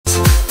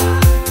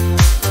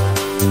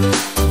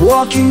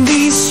Walking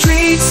these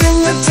streets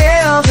in the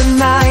dead of the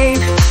night,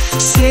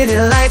 city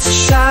lights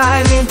are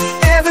shining,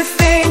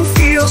 everything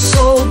feels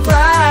so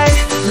bright.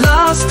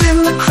 Lost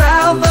in the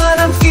crowd, but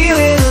I'm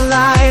feeling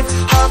alive.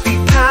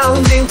 Heartbeat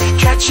pounding,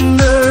 catching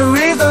the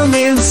rhythm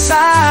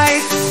inside.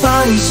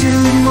 Body's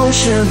in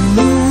motion,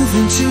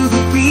 moving to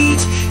the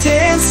beat,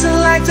 dancing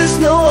like there's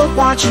no one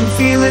watching,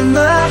 feeling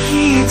the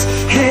heat.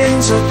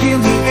 Hands up in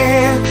the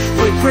air,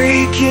 we're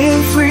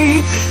breaking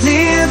free,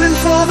 living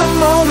for the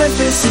moment,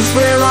 this is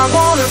where I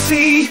wanna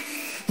be.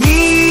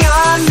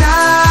 Neon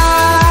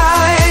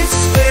nights,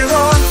 we're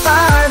on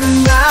fire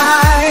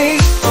tonight.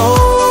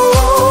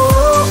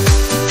 Oh,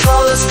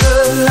 colors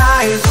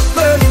collide,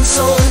 burning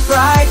so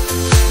bright.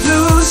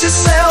 Lose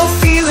yourself,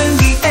 feeling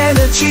the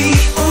energy.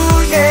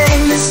 Ooh yeah,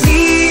 in this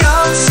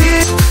neon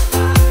city.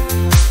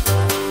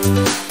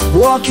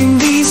 Walking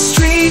these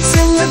streets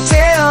in the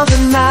dead of the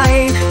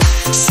night,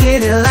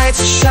 city lights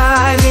are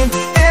shining,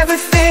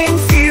 everything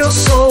feels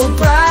so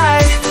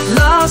bright.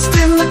 Lost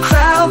in the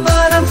crowd,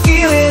 but I'm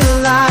feeling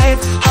alive.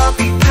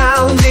 Heartbeat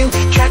pounding,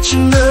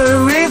 catching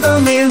the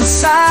rhythm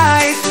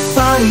inside.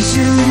 Body's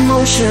in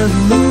motion,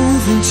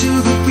 moving to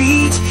the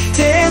beat,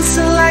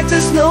 dancing like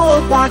there's no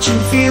one watching,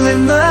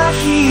 feeling the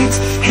heat.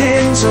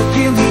 Hands up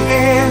in the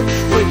air,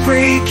 we're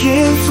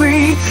breaking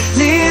free,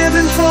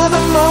 living for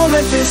the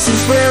moment, this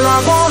is where I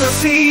wanna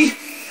be.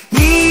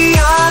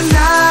 Neon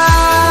night.